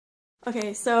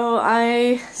Okay, so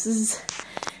this is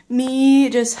me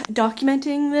just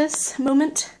documenting this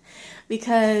moment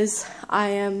because I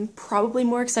am probably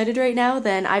more excited right now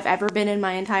than I've ever been in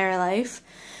my entire life.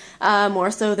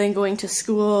 More so than going to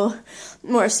school,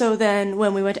 more so than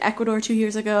when we went to Ecuador 2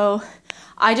 years ago.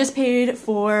 I just paid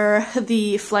for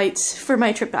the flights for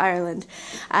my trip to Ireland,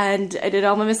 and I did it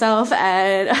all by myself,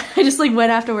 and I just like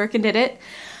went after work and did it,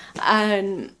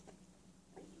 and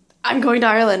I'm going to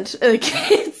Ireland. Like,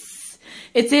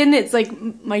 it's like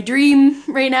my dream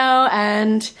right now,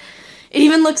 and it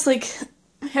even looks like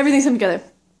everything's come together.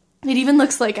 It even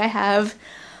looks like I have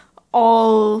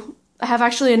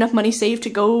actually enough money saved to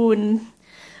go and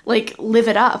like live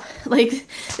it up. Like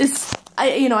this,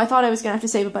 I thought I was gonna have to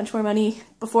save a bunch more money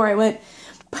before I went,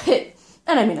 and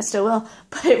I mean I still will,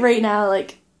 but right now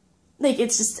like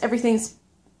it's just everything's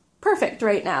perfect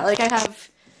right now. Like I have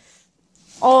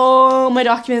all my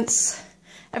documents,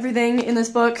 everything in this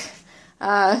book.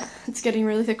 It's getting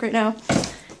really thick right now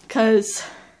because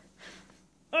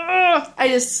I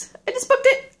just booked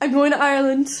it. I'm going to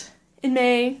Ireland in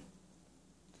May.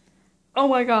 Oh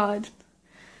my god.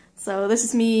 So this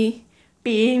is me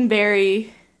being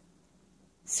very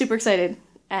super excited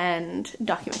and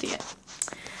documenting it.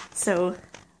 So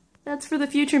that's for the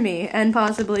future me and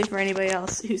possibly for anybody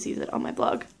else who sees it on my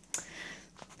blog.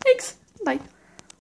 Thanks. Bye.